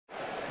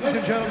Ladies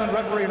and gentlemen,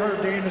 referee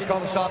Herb Dean has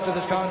called a stop to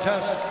this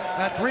contest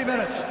at 3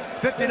 minutes,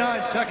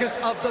 59 seconds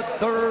of the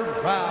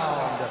third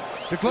round.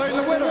 Declaring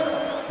the winner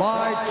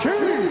by TKO,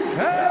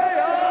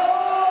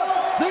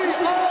 the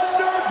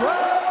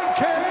Underground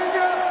King,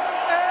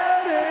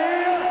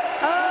 Eddie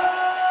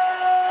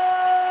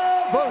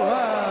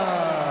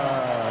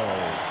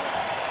Alvarez.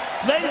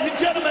 Ladies and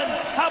gentlemen,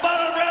 how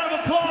about a round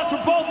of applause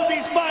for both of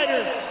these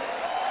fighters?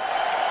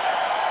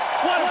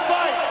 What a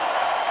fight!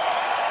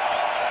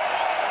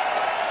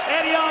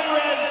 Eddie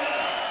Alvarez,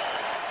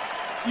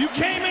 you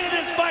came into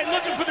this fight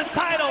looking for the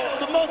title of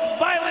the most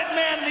violent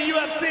man in the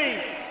UFC.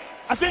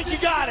 I think you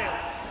got it.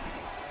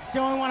 It's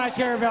the only one I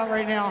care about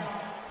right now.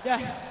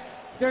 Yeah,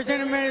 there's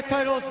intermittent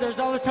titles, there's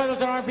other titles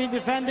that aren't being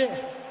defended.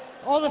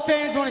 All the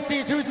fans want to see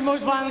is who's the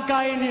most violent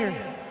guy in here.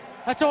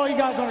 That's all you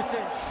guys want to see.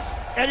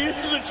 Eddie,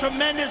 this is a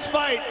tremendous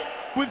fight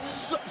with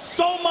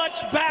so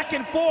much back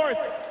and forth,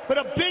 but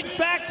a big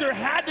factor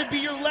had to be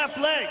your left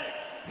leg.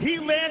 He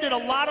landed a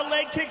lot of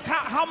leg kicks.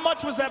 How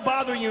much was that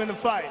bothering you in the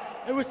fight?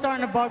 It was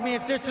starting to bug me.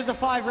 If this was a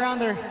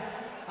 5-rounder,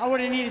 I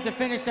would have needed to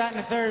finish that in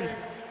the third,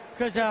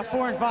 because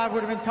 4 and 5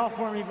 would have been tough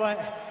for me, but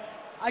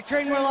I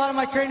trained with a lot of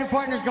my training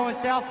partners going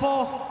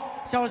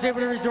southpaw, so I was able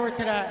to resort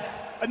to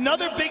that.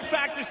 Another big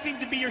factor seemed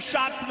to be your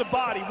shots to the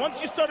body.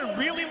 Once you started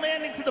really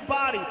landing to the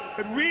body,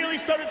 it really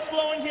started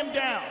slowing him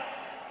down.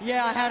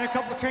 Yeah, I had a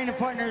couple training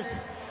partners.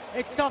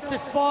 It's tough to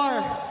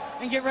spar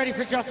and get ready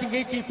for Justin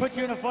Gaethje. He puts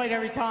you in a fight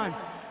every time.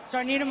 So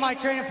I needed my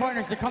training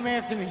partners to come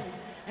after me.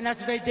 And that's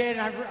what they did,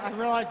 and I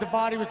realized the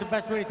body was the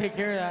best way to take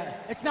care of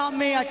that. It's not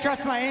me, I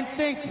trust my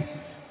instincts,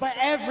 but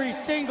every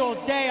single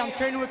day I'm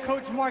training with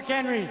Coach Mark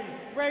Henry,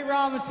 Ray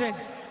Robinson,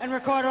 and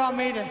Ricardo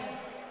Almeida.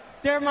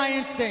 They're my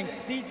instincts,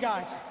 these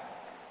guys.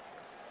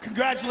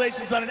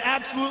 Congratulations on an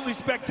absolutely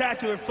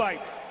spectacular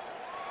fight.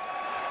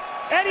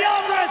 Eddie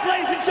Alvarez,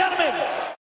 ladies and gentlemen.